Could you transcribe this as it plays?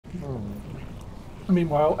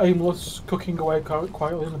Meanwhile, Aimless cooking away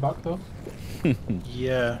quietly in the back, though.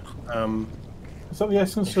 Yeah. Is that the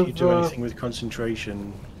essence If of... you do anything with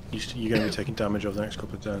concentration, you're going to be taking damage over the next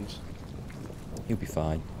couple of turns. He'll be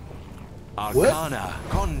fine. Arcana,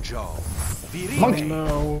 Conjo, Oh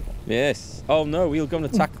no. Yes. Oh no, we'll go and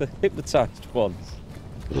attack the hypnotized ones.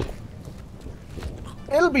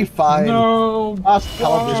 It'll be fine. No! Ask Just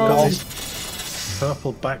got Paladin. this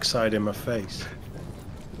purple backside in my face.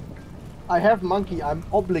 I have monkey. I'm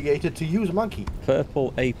obligated to use monkey.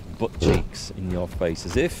 Purple ape butt cheeks in your face,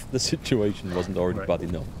 as if the situation wasn't already Right. bad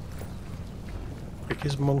enough.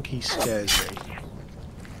 Because monkey scares me,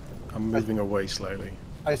 I'm moving away slightly.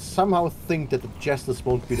 I somehow think that the jesters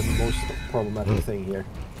won't be the most problematic thing here.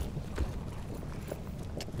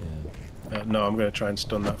 Yeah. No, I'm going to try and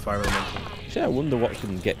stun that fire elemental. Actually, I wonder what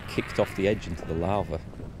can get kicked off the edge into the lava.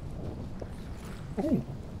 Ooh,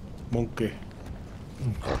 Monkey.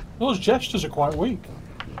 those gestures are quite weak.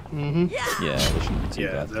 Yeah, they shouldn't be too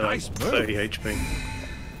Yeah, bad. they're like 30 HP.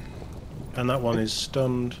 And that one is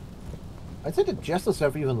stunned. I'd say the jesters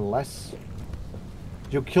have even less.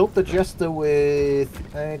 You killed the jester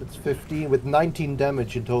with... that's 15, with 19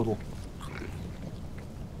 damage in total.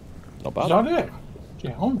 Not Is bad. that it?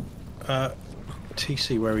 Yeah,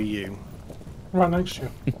 TC, where are you? right next to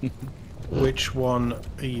you. Which one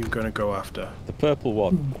are you going to go after? The purple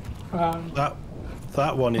one.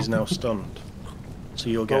 That one is now stunned. So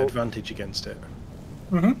you'll get Oh. advantage against it.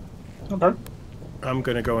 Okay. I'm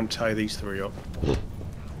going to go and tie these three up.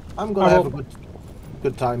 I'm gonna have a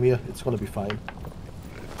good time here. It's gonna be fine.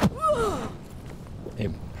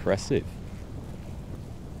 Impressive.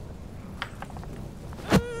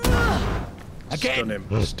 Stun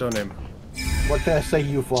him. Stun him. What can I say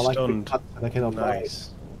you for? Like, Stunned. I cannot Nice.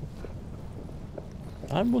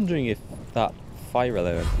 I'm wondering if that fire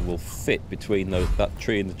elemental will fit between that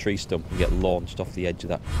tree and the tree stump and get launched off the edge of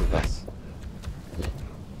that crevasse.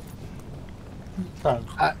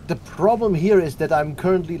 The problem here is that I'm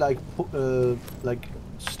currently like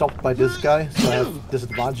stopped by this guy, so I have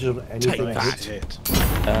disadvantage on anything I Nice hit. hit.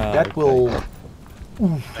 That Okay. will.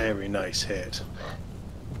 Very nice hit.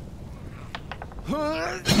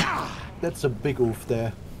 That's a big oof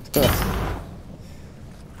there.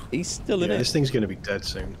 He's still in Yeah, it. this thing's going to be dead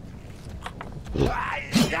soon.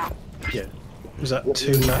 Yeah. Was that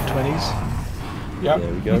 2 nat 20s? Yep.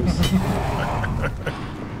 There he goes.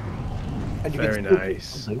 And you Very can still nice.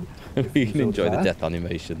 something if We you can feel enjoy the bad. death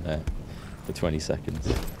animation there for 20 seconds.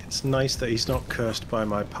 It's nice that he's not cursed by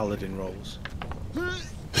my paladin rolls.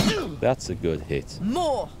 That's a good hit.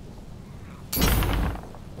 more.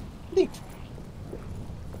 Neat.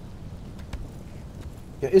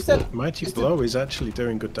 Yeah, is that? Mighty is Blow is actually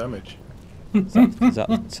doing good damage. Is that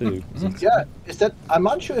the 2? Is it Yeah, is that? I'm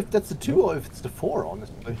unsure if that's the 2 or if it's the 4,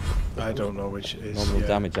 honestly. I don't know which it is. normal yeah.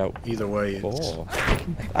 damage out? Either way, it's... 4.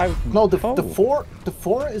 No, the Oh.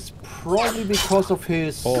 4 is probably because of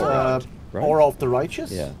his Aura, right? Aura of the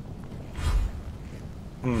Righteous. Yeah.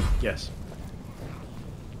 Yes.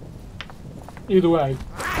 Either way,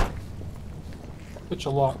 it's a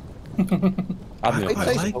lot. Add me up. I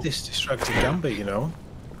say like so. this distracted gambit, you know.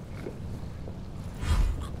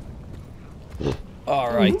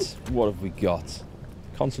 Alright, what have we got?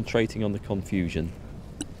 Concentrating on the confusion,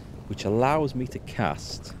 which allows me to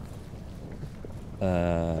cast...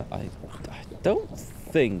 I don't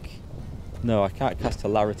think... No, I can't cast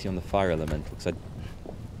Hilarity on the fire elemental, because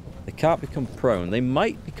they can't become prone. They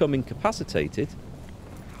might become incapacitated.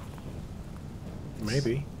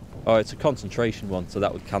 Maybe. Oh, it's a concentration one, so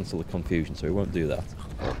that would cancel the confusion, so we won't do that.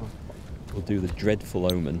 We'll do the Dreadful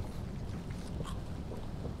Omen.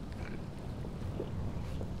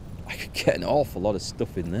 I could get an awful lot of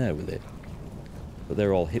stuff in there with it, but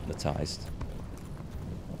they're all hypnotized.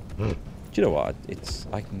 Do you know what?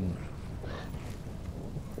 I can...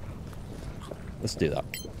 Let's do that,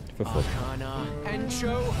 for fun. Arcana,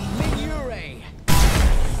 Encho, Minure.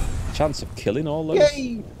 Chance of killing all those?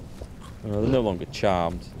 Yay! They're no longer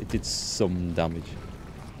charmed. It did some damage.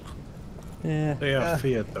 Yeah. They are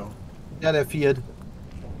feared, though. Yeah, they're feared.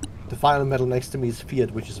 The final metal next to me is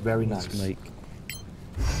feared, which is very nice. Let's make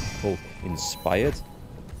Hulk inspired.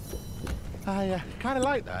 I kind of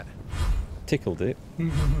like that. Tickled it.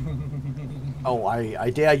 Oh, I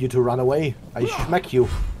dare you to run away. I smack you.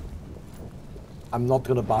 I'm not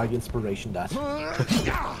gonna buy inspiration that.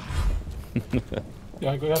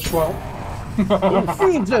 Yeah, guess what?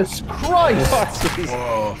 Jesus Christ!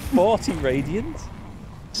 Whoa. 40 radiant?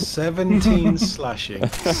 17 slashing,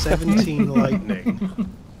 17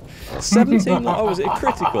 lightning. 17 oh, was it a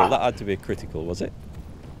critical? That had to be a critical, was it?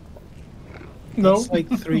 No. It's like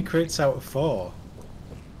 3 crits out of 4.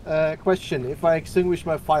 Question: if I extinguish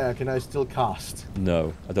my fire, can I still cast?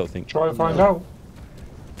 No, I don't think. Try and find out.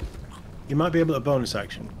 You might be able to bonus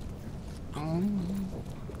action.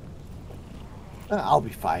 I'll be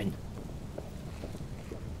fine.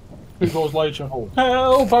 Who goes later? Oh.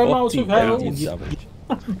 Help! I'm out 40 of health. radiant damage.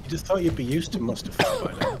 You just thought you'd be used to Muster Fire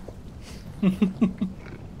by now.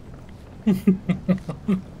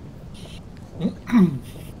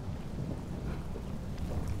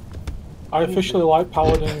 I officially like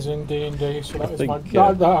paladins in D&D, so that is my.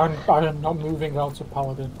 I am not moving out of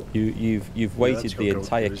paladin. You've waited that's the your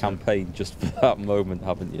entire go-to, isn't it? campaign just for that moment,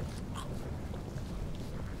 haven't you?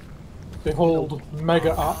 Behold,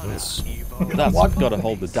 mega axe. That's got to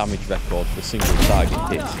hold the damage record for single target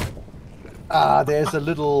hits. There's a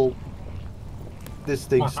little. This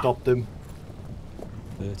thing stopped him.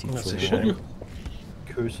 That's a 34, shame.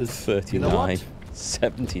 Curses. 39, You know what?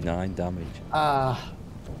 79 damage.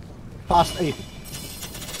 Past 8.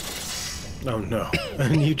 Oh no.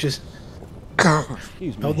 And you just...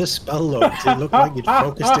 Excuse me. Oh, the spell looked. It looked like you'd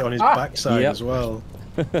focused it on his backside Yep. as well.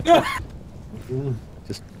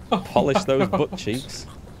 Just polish those butt cheeks.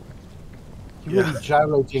 You're really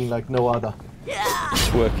gyrating like no other.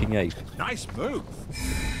 Twerking ape. Nice move.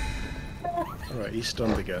 Alright, he's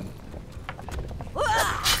stunned again.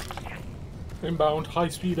 Inbound, high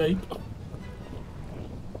speed ape.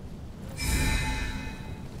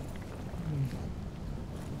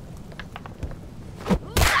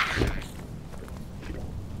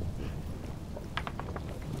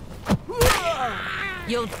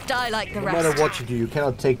 You'll die like the No rest. matter what you do, you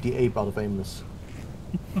cannot take the ape out of aimless.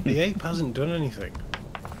 The ape hasn't done anything.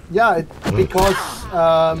 Yeah, because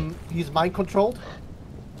he's mind controlled.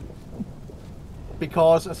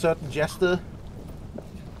 Because a certain jester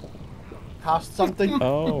cast something.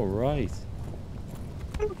 Oh, right.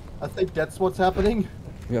 I think that's what's happening.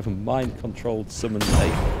 We have a mind-controlled summoned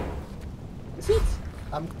ape. Is it?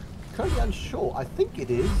 I'm currently unsure. I think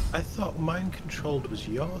it is. I thought mind controlled was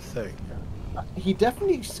your thing. He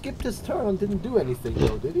definitely skipped his turn and didn't do anything,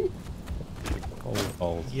 though, did he?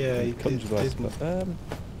 Old. Yeah, he Comes did- with didn't.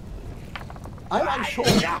 I'm unsure.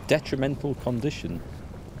 Detrimental condition.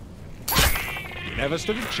 You never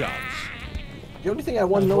stood a chance. The only thing I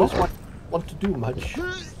want to know is what want to do much.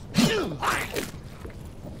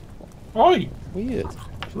 Oi! Weird.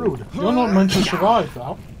 Rude. You're not meant to survive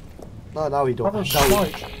that. No, now he don't. Have a Now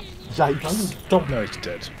he- strike. Yikes. Don't. No, he's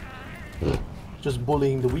dead. Just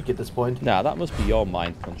bullying the weak at this point. Nah, that must be your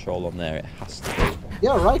mind control on there. It has to be.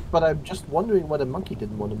 Yeah, right, but I'm just wondering why the monkey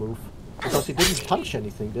didn't want to move. Because he didn't punch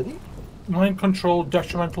anything, did he? Mind control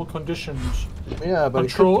detrimental conditions. Yeah, but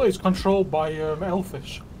Control is controlled by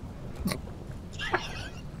Elfish.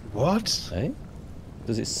 What? Eh?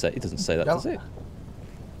 Does it say? It doesn't say that, No. does it?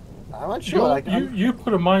 I'm not sure. Like, You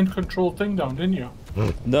put a mind control thing down, didn't you?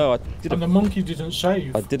 No, I did And the a. monkey didn't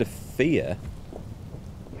save. I did a fear.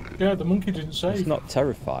 Yeah, the monkey didn't It's save. not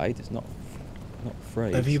terrified. It's not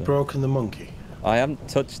afraid. Have you so- broken the monkey? I haven't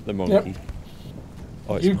touched the monkey.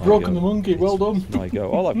 Oh, it's You've my broken go. the monkey. Well done. It's my go.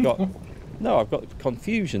 All I've got. No, I've got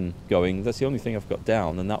confusion going. That's the only thing I've got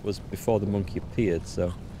down, and that was before the monkey appeared.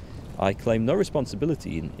 So, I claim no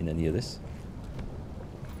responsibility in any of this.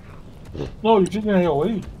 No, you did an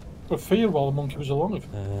AOE. For fear while the monkey was alive.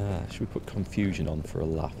 Should we put confusion on for a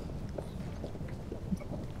laugh?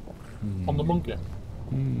 On the monkey.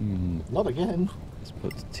 not again. Let's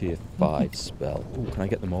put tier 5 spell. Ooh, can I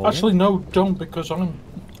get them all? Actually, no, don't, because I'm...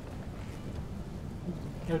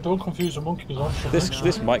 Yeah, don't confuse the monkey, because I'm sure.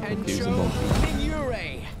 This might confuse the monkey.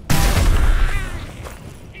 Minure.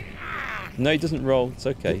 No, he doesn't roll. It's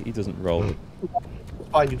okay. He doesn't roll.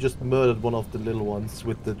 Fine, you just murdered one of the little ones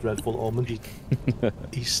with the dreadful omen.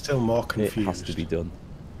 He's still more It confused. has to be done.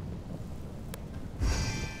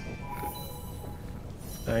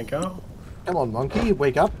 There you go. Come on, monkey,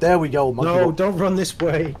 wake up. There we go, monkey. No, don't run this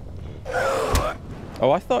way.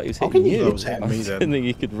 Oh, I thought he was How hitting can you you. hit was I hitting me was then. thinking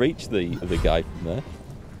he could reach the guy from there.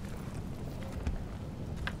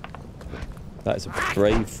 That is a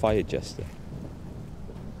brave fire jester.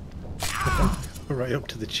 Right up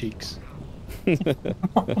to the cheeks.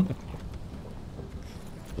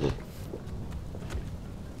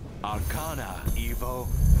 Arcana Evo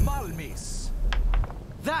Malmis.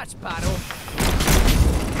 That's battle.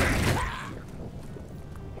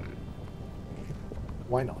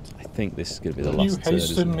 Why not? I think this is going to be the You last turn,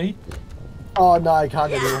 hasten isn't it? me. Oh no, I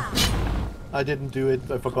can't anymore. I didn't do it.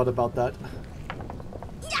 I forgot about that.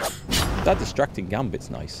 That distracting gambit's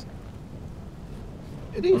nice.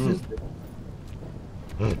 It is. Isn't it?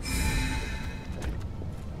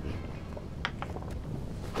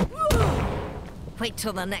 Wait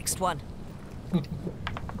till the next one.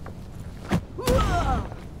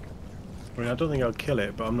 I mean, I don't think I'll kill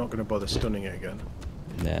it, but I'm not going to bother stunning it again.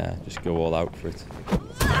 Nah, just go all out for it.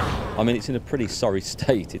 I mean, it's in a pretty sorry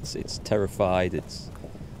state. It's terrified. It's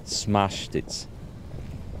smashed. It's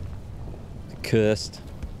cursed.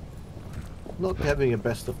 Not having a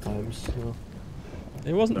best of times. No.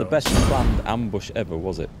 It wasn't the best planned ambush ever,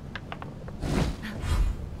 was it?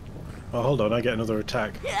 Oh, hold on, I get another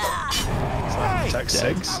attack. Attack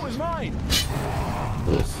 6. That was mine.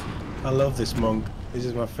 I love this monk. This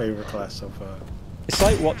is my favourite class so far. It's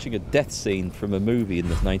like watching a death scene from a movie in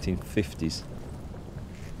the 1950s.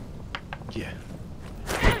 Yeah.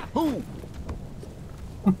 Ooh.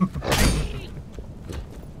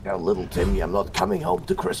 Yeah, little Timmy, I'm not coming home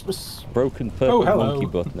to Christmas. Broken purple hello. monkey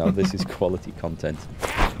butt. Now this is quality content.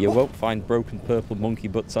 You won't find broken purple monkey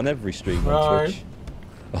butts on every stream on Right.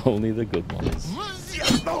 Twitch. Only the good ones.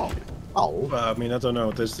 Oh, Well, I mean, I don't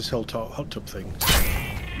know. There's this whole hot tub thing.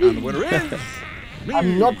 And the winner is...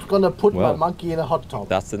 I'm not gonna put Well, my monkey in a hot tub.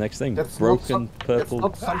 That's the next thing. That's Broken not purple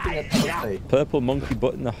That's not something I can say. purple monkey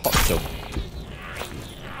butt in a hot tub.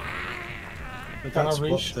 But Can I that's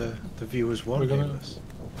what reach? the viewers want, We're gonna- Davis.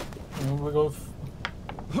 We go.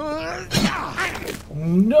 You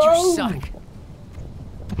No! suck.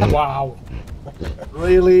 Wow.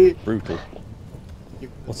 Really? Brutal.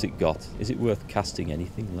 What's it got? Is it worth casting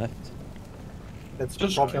anything left? That's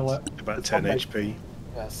Just probably kill it. About It's 10 not like- HP.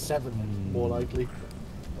 7 more likely.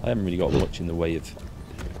 I haven't really got much in the way of...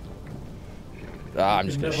 Ah, I'm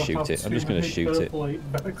just going to Never shoot have it. I'm just going to too shoot many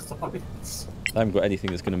it. purple backsides. I haven't got anything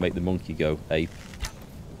that's going to make the monkey go ape.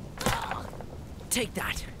 Take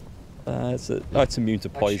that. It's immune to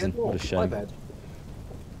poison. Actually, What a my shame. bad.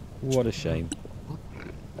 What a shame.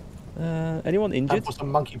 Anyone Time injured? for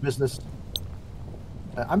some monkey business.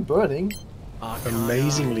 I'm burning.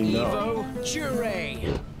 Amazingly no. Evo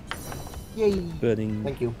Jure. Yay. Burning.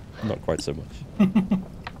 Thank you. Not quite so much.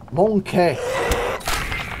 Monkey.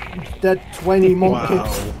 That 20 monkey.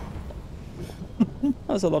 Wow.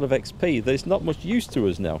 That's a lot of XP. There's not much use to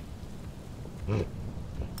us now.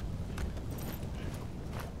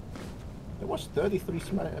 There was 33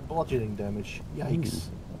 bludgeoning damage. Yikes.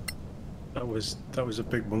 That was a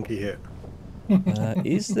big monkey hit.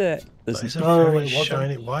 Is there... That is a No, very it wasn't.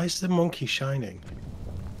 shiny. Why is the monkey shining?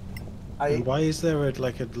 And why is there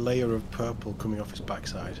like a layer of purple coming off his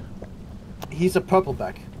backside? He's a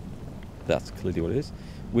purpleback. That's clearly what it is.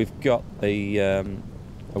 We've got a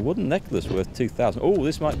wooden necklace worth 2,000. Oh,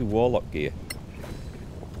 this might be Warlock gear.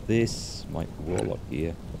 This might be Warlock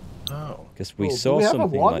gear. Oh. Because we Oh, do saw we have a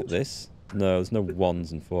something like wand? this. No, there's no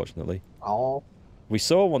wands, unfortunately. Oh. We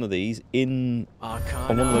saw one of these on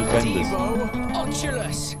one of those vendors. Evo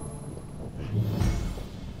Oculus.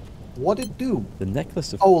 What'd it do? The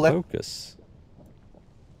necklace of Oh, focus.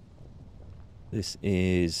 This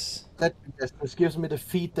is... This gives me the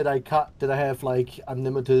feat that I have like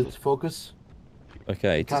unlimited focus.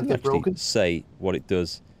 Okay, it Can't doesn't get actually broken? say what it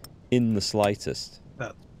does in the slightest.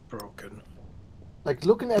 That's broken. Like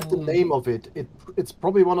looking at the name of it, it's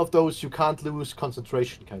probably one of those you can't lose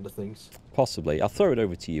concentration kind of things. Possibly. I'll throw it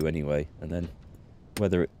over to you anyway, and then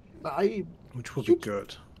whether it... Which would be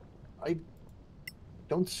good. I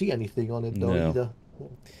don't see anything on it though No. either.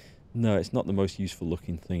 No, it's not the most useful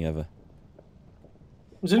looking thing ever.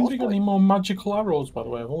 Has anybody got any more magical arrows, by the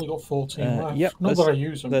way? I've only got 14 left. Yep, Not that I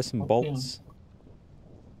use them. there's some but, you know. bolts.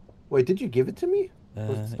 Wait, did you give it to me?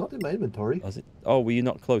 It's Uh, not in my inventory. Was it? Oh, were you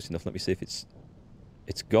not close enough? Let me see if it's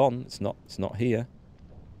gone. It's not here.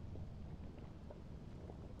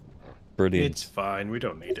 Brilliant. It's fine. We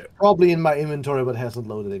don't need it. Probably in my inventory, but hasn't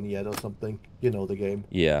loaded in yet or something. You know the game.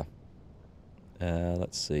 Yeah.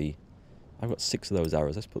 Let's see. I've got 6 of those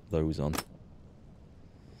arrows. Let's put those on.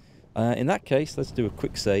 In that case, let's do a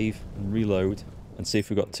quick save and reload and see if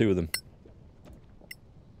we've got 2 of them.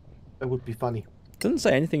 That would be funny. Doesn't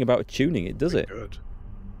say anything about tuning it, does it? Good.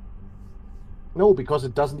 No, because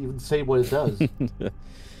it doesn't even say what it does.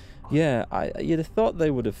 Yeah, you'd have thought they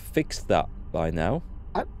would have fixed that by now.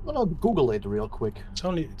 I'm gonna Google it real quick. It's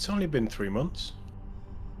only been 3 months.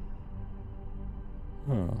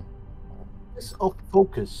 Huh. It's of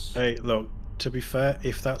focus. Hey, look. To be fair,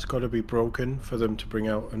 if that's got to be broken for them to bring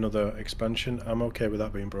out another expansion, I'm okay with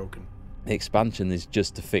that being broken. The expansion is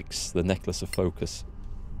just to fix the necklace of focus.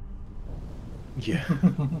 Yeah.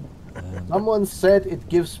 Someone said it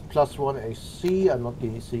gives +1 AC. I'm not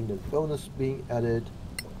seeing the bonus being added.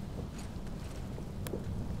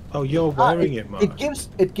 Oh, you're wearing it, Mark. It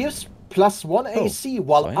gives +1 AC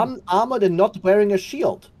while fine. unarmored and not wearing a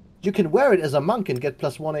shield. You can wear it as a monk and get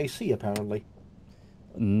 +1 AC apparently.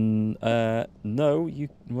 No,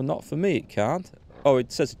 well, not for me. It can't. Oh,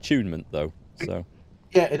 it says attunement though. So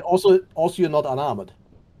Yeah, it also you're not unarmored.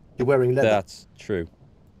 You're wearing leather. That's true.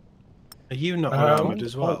 Are you not armored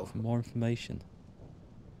as well? For more information.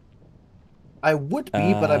 I would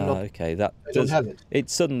be, but I'm not. Okay, that I don't have it.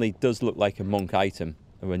 It suddenly does look like a monk item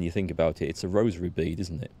when you think about it. It's a rosary bead,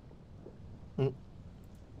 isn't it? Mm.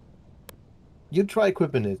 You try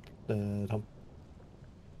equipping it, Tom.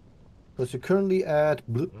 Because you're currently at...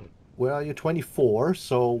 Where are you? 24,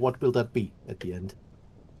 so what will that be at the end?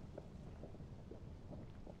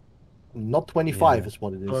 Not 25 is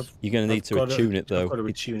what it is. You're going to need to attune it, though. I've got to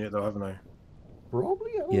attune it, though, haven't I?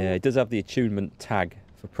 Probably. Yeah, it does have the attunement tag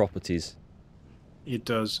for properties. It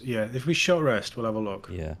does, yeah. If we short rest, we'll have a look.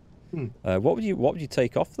 Yeah. What would you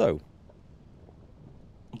take off, though?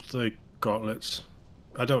 The gauntlets.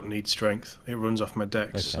 I don't need strength. It runs off my dex,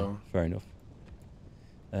 Okay, so... fair enough.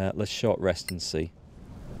 Let's short rest and see.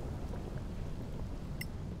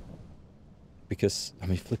 Because, I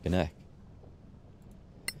mean, flipping heck.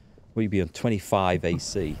 We'd be on 25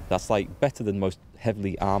 AC. That's like better than most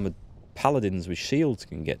heavily armoured paladins with shields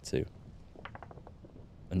can get to.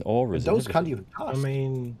 And auras. And those can't even cast. I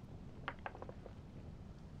mean...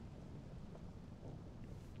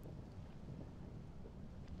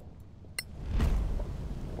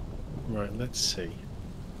 Right, let's see.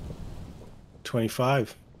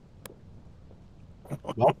 25.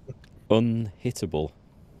 Well, Unhittable.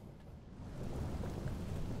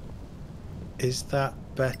 Is that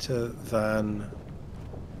better than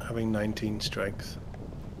having 19 strength?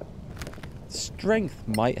 Strength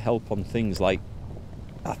might help on things like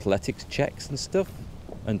athletics checks and stuff,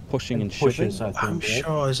 and pushing and shoving. I'm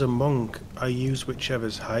sure as a monk, I use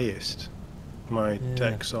whichever's highest. My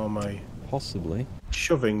dex or my... Possibly.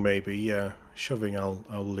 Shoving, maybe, yeah. Shoving I'll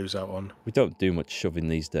lose out on. We don't do much shoving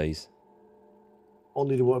these days.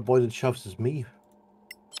 Only the boy that shoves is me.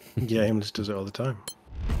 Yeah, Aimless does it all the time.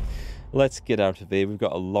 Let's get out of here. We've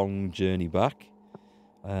got a long journey back.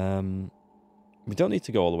 We don't need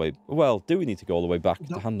to go all the way... Well, do we need to go all the way back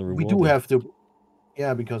to hand the reward? We do have to...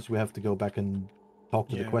 Yeah, because we have to go back and talk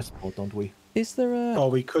to the quest bot, don't we? Is there a... Or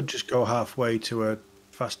we could just go halfway to a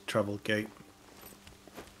fast travel gate.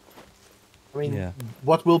 I mean,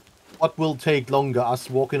 what will take longer, us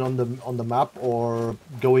walking on the map or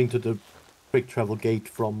going to the quick travel gate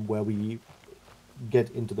from where we get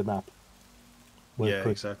into the map? Yeah,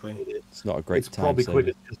 exactly. It's not a great time. Probably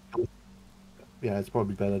quicker. Yeah, it's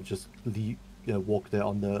probably better just walk there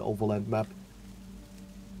on the overland map.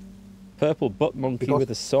 Purple butt monkey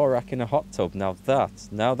with a Sorak in a hot tub.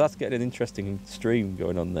 Now that's getting an interesting stream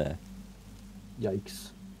going on there. Yikes.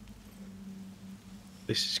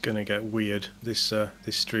 This is gonna get weird. This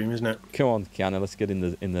stream, isn't it? Come on, Kiana, let's get in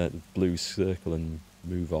the blue circle and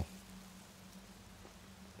move off.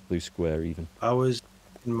 Blue square, even. I was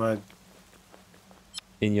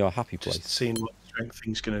in your happy place. Just seeing what strength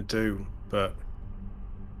thing's gonna do, but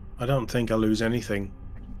I don't think I'll lose anything.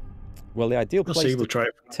 Well, the ideal place to try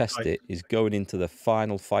test it is going into the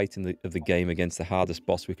final fight of the game against the hardest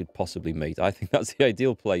boss we could possibly meet. I think that's the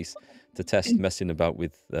ideal place to test messing about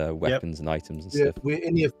with weapons and items and stuff. We're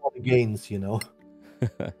in here for the gains, you know.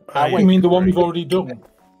 You mean the one we've already done?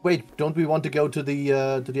 Wait, don't we want to go to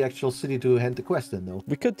the actual city to hand the quest then, though?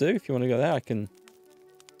 We could do if you want to go there. I can.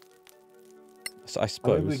 I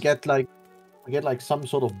suppose we get like some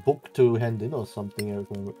sort of book to hand in or something,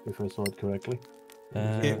 if I saw it correctly.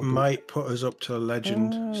 It might put us up to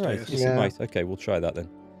legend status. Yes, it might. Okay, we'll try that then.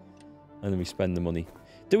 And then we spend the money.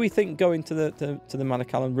 Do we think going to the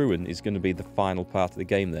Markgfl ruin is going to be the final part of the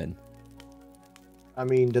game then? I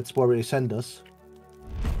mean, that's where they send us.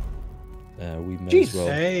 We may as well.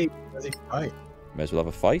 Hey, fight. May as well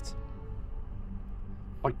have a fight.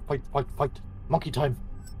 Fight! Monkey time.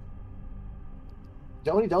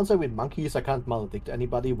 The only downside with monkey is I can't maledict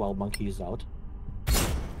anybody while monkey is out.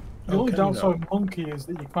 The only downside with monkey is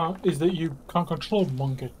that you can't control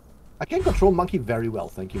monkey. I can control monkey very well,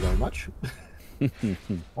 thank you very much.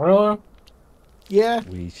 Really? Yeah.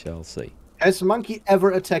 We shall see. Has monkey ever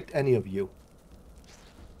attacked any of you?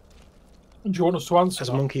 Do you want us to answer? Has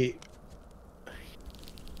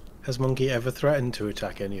monkey ever threatened to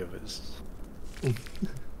attack any of us?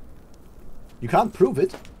 You can't prove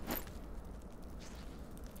it.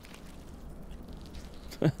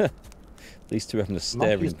 These two having a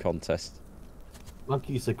staring contest.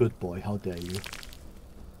 Monkey's a good boy, how dare you?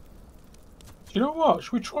 You know what?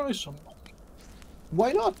 Should we try some?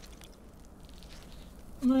 Why not?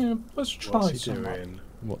 Yeah, let's try some.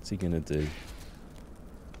 What's he gonna do?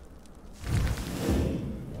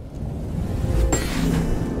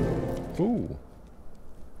 Ooh.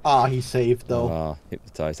 Ah, he saved though. Ah,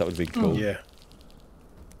 hypnotized. That would have been cool. Yeah.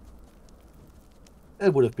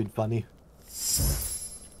 It would have been funny.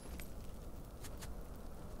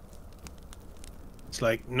 It's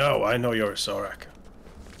like, no, I know you're a Sorak.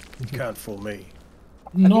 You can't fool me.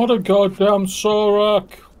 Not a goddamn Sorak.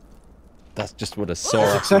 That's just what a That's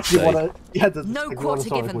Sorak exactly would say. what that's No exactly what a quarter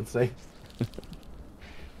Sonic given. would say.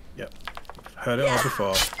 Yep. Heard it all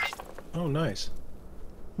before. Oh, nice.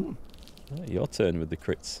 Oh, your turn with the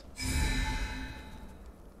crits.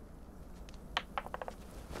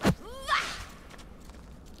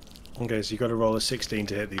 Okay, so you got to roll a 16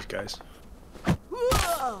 to hit these guys.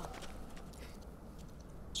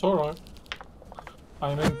 It's alright.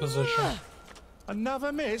 I'm in position.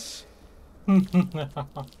 Another miss? I'm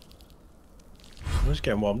just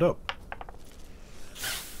getting warmed up.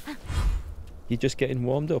 You're just getting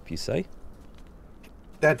warmed up, you say?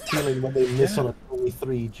 That feeling when they miss on a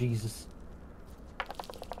 23, Jesus.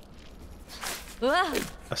 Ah,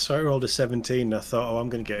 I saw I rolled a 17 and I thought, oh, I'm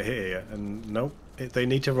going to get hit here. And nope, they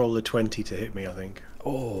need to roll a 20 to hit me, I think.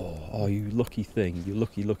 Oh, you lucky thing. You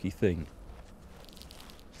lucky thing.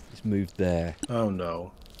 It's moved there. Oh,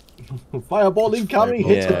 no. Fireball incoming,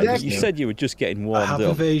 hit the Yeah, deck. you said you were just getting I warmed have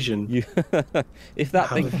up. evasion. You, if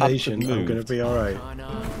that I thing have hadn't evasion. I'm going to moved, be alright.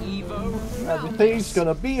 Everything's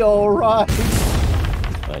gonna be alright.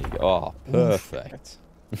 there you go. Oh, perfect.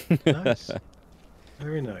 Nice.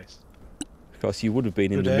 Very nice. Of course, you would have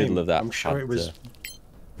been in Good the aim. middle of that. I'm sure had, it was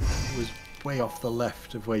way off the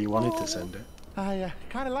left of where you wanted to send it. I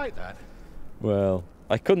kind of like that. Well,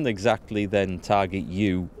 I couldn't exactly then target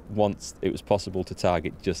you once it was possible to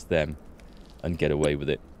target just them and get away with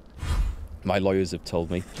it. My lawyers have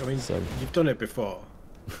told me. I mean, So, you've done it before.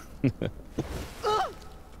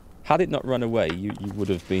 had it not run away, you would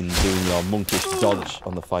have been doing your monkish dodge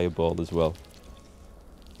on the fireball as well.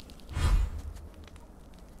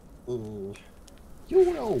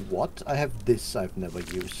 You know what? I have this I've never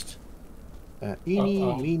used.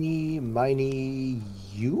 Eeny, meeny, miny,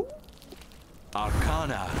 you?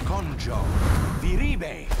 Arcana, Conjo,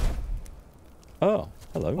 Viribe. Oh,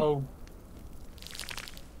 hello. Oh,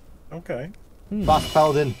 Okay. Fast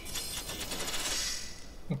Paladin.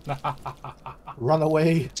 Run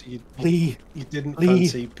away. So Flee. you didn't Flee.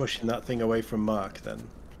 fancy pushing that thing away from Mark then?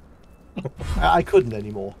 I couldn't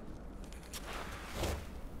anymore.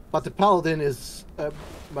 But the Paladin is... I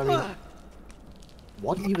mean...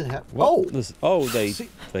 What even happened? What? Oh! They See-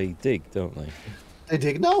 dig, don't they? They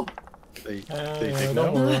dig now? They yeah, dig don't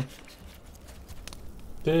now. worry.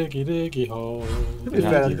 Diggy diggy hole. It's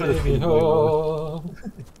better than Diggy hole.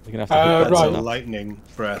 You're gonna have to That's right. a lightning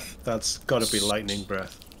breath. That's got to be lightning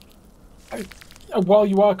breath. While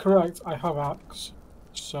you are correct, I have axe.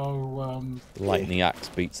 So, lightning axe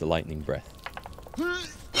beats the lightning breath.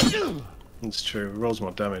 It's true. It rolls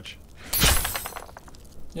more damage.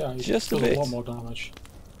 yeah, it Just a does bit. a lot more damage.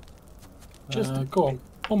 Just a go on.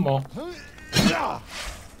 One more.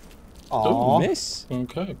 Aww. Miss.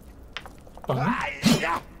 Okay. Bang.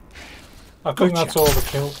 I think that's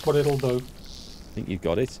overkill, but it'll do. I think you've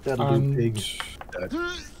got it. That'll do, And pig. Dead.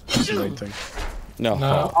 That's the main thing. No.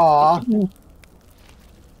 no, Aww.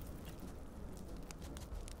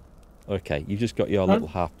 Okay, you've just got your little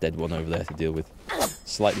half-dead one over there to deal with.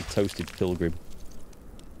 Slightly toasted pilgrim.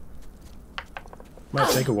 Might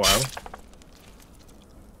take a while.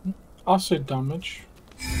 acid damage.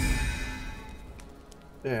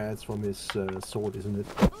 Yeah, it's from his sword, isn't it?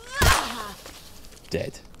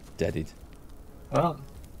 Dead. Deaded. Ah,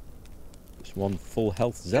 Just one full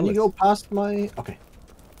health Can zealot. you go past my... Okay.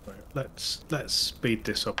 Right, let's speed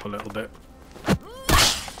this up a little bit.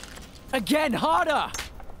 Again, harder!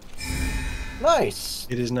 Nice!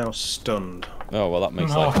 It is now stunned. Oh, well, that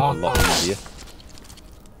makes life a lot easier.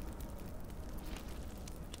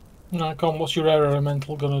 no, come on, what's your air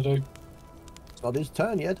elemental gonna do? It's not his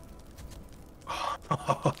turn yet.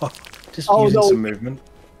 Just Oh, using no. some movement.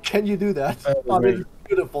 Can you do that? Oh, I mean, right.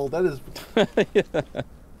 beautiful. That is...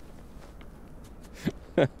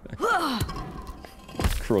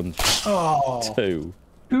 Crunch. Oh, 2.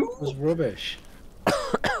 it was rubbish.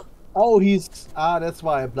 Oh, he's... Ah, that's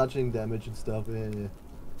why bludgeoning damage and stuff. Yeah, yeah.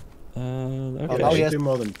 Okay. now I he should has- do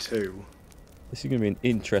more than 2. This is going to be an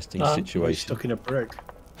interesting Ah. He's situation. stuck in a brick.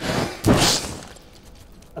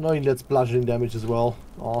 I know he gets bludgeoning damage as well.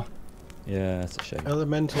 Oh. Yeah, that's a shame.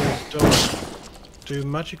 Elementals don't do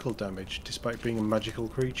magical damage despite being a magical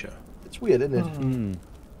creature. It's weird, isn't it? Hmm.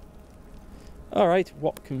 Alright,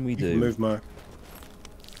 what can we You can do? move, Mark.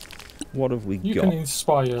 What have we You got? can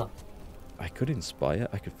inspire. I could inspire.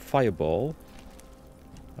 I could fireball.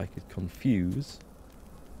 I could confuse.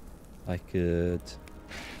 I could...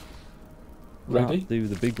 Ready? Can't do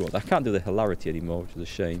the big one. I can't do the hilarity anymore, which is a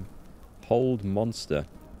shame. Hold monster.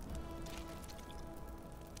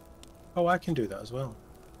 Oh, I can do that as well.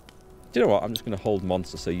 Do you know what? I'm just going to hold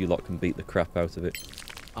monster so you lot can beat the crap out of it.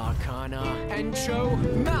 Arcana, Encho,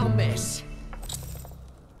 Malmis.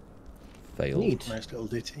 Failed. Neat. Nice little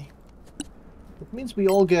ditty. It means we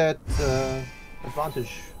all get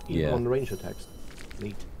advantage even Yeah. on range attacks.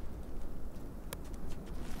 Neat.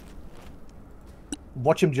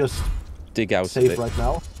 Watch him just Dig out of save it. right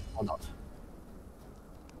now, or not.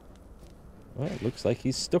 Well, it looks like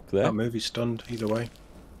he's stuck there. That movie's stunned either way.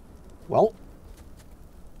 Well,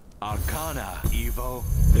 Arcana, Evo,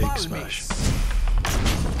 Big Malmis. smash.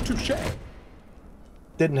 Touche.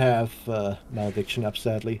 didn't have malediction up,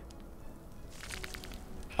 sadly.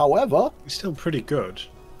 However, He's still pretty good.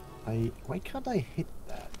 why can't I hit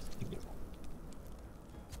that?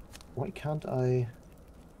 Why can't I?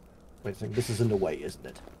 Wait a second. This is in the way, isn't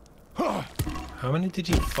it? How many did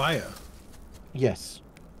you fire? Yes.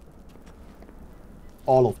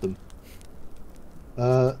 All of them.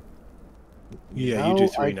 Yeah, now you do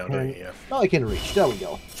 3 I now, can- don't you? Yeah. Now I can reach. There we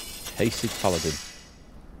go. Hasted Paladin.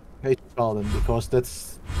 Hey, Paladin, because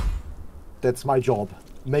that's my job.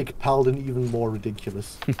 Make Paladin even more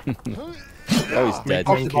ridiculous. Oh, he's dead.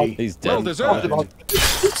 talked about- He's Well dead. deserved. Talked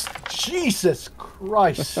about- Jesus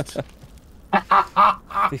Christ!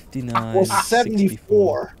 59. Was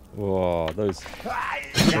 74. Whoa, those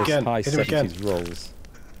Again, high hit him again. 70s rolls.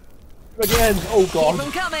 Again, oh Keep god.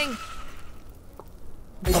 them coming.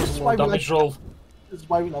 This is One why we damage like, roll. this is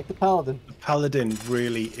why we like the Paladin. Paladin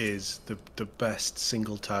really is the best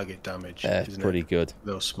single target damage, isn't Pretty it? good.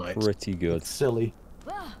 Those smites. Pretty good. It's silly.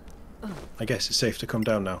 I guess it's safe to come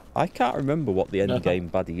down now. I can't remember what the end game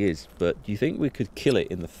baddie is, but do you think we could kill it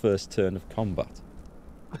in the first turn of combat?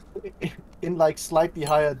 In like slightly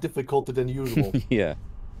higher difficulty than usual. Yeah.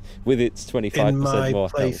 With its 25% In my more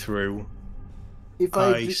health. playthrough, If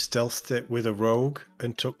I stealthed it with a rogue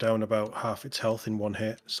and took down about half its health in one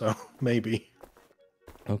hit, so maybe.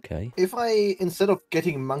 Okay. If I, instead of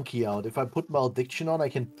getting Monkey out, if I put Malediction on, I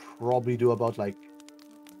can probably do about, like,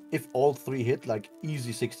 if all 3 hit, like,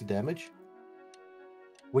 easy 60 damage.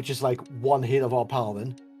 Which is, like, 1 hit of our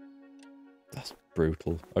Paladin. That's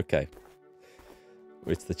brutal. Okay.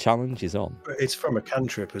 It's the challenge is on. But it's from a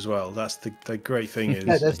cantrip as well. That's the great thing is,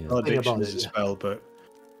 Yeah, that's the thing Malediction about is it, a yeah. spell, but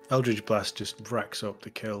Eldritch Blast just racks up the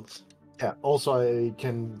kills. Yeah, also I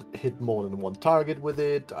can hit more than 1 target with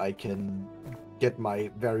it. I can get my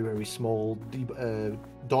very, very small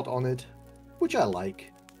dot on it, which I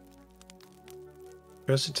like.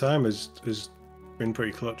 Rest of the time has been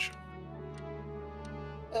pretty clutch.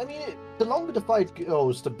 I mean, the longer the fight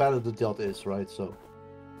goes, the better the dot is, right? So,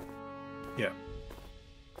 Yeah.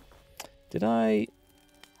 Did I...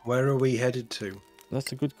 Where are we headed to?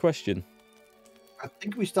 That's a good question. I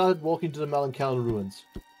think we started walking to the Melancholy Ruins.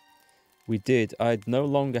 We did. I'd no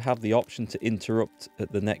longer have the option to interrupt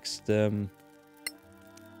at the next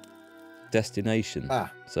destination. Ah,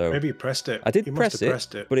 So Maybe you pressed it. I did You must press have it,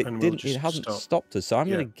 pressed it, but it and we'll didn't. It just hasn't stop. stopped us. So I'm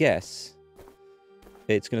Yeah. going to guess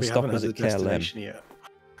it's going to We stop haven't us had at the KLM destination yet.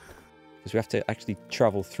 because we have to actually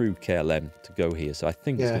travel through KLM to go here. So I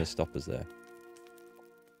think it's Yeah. going to stop us there.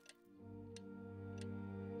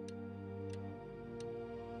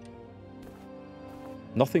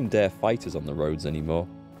 Nothing dare fight us on the roads anymore.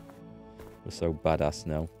 We're so badass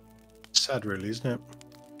now. Sad, really, isn't it?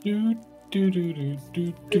 Do, do, do, do,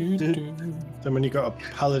 do, do, do. Then when you got a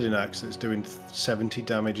paladin axe that's doing 70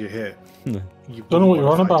 damage a hit, you Don't know what wouldn't you're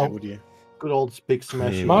on wanna fight it, about. would you? good old big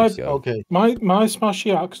smash. Here My- we go. Okay. My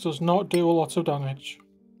smashy axe does not do a lot of damage.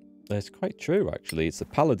 That's quite true, actually. It's the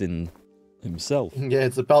paladin himself. Yeah,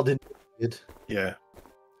 it's a Paladin. It's Yeah.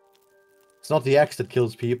 not the axe that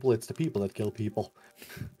kills people, it's the people that kill people.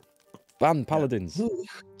 Ban paladins.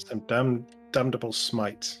 Some damnable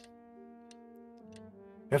smites.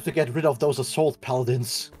 We have to get rid of those assault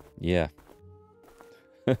paladins. Yeah.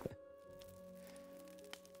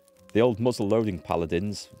 The old muzzle-loading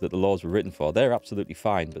paladins that the laws were written for, they're absolutely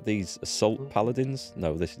fine. But these assault paladins,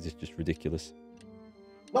 no, this is just ridiculous.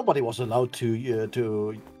 Nobody was allowed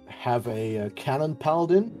to have a cannon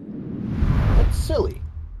paladin. That's silly.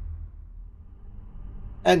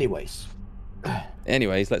 Anyways,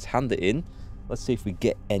 Anyways, let's hand it in. Let's see if we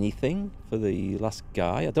get anything for the last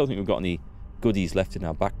guy. I don't think we've got any goodies left in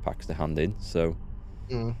our backpacks to hand in, so...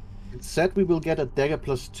 it said we will get a dagger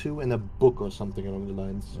 +2 and a book or something along the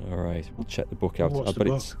lines. Alright, we'll check the book out. What's I the bet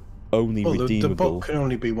book? it's only Well, the redeemable. book can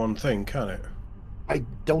only be one thing, can it? I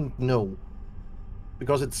don't know.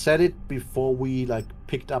 Because it said it before we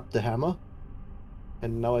picked up the hammer.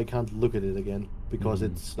 And now I can't look at it again because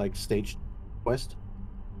it's staged quest.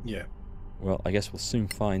 Yeah. Well, I guess we'll soon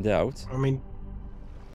find out. I mean,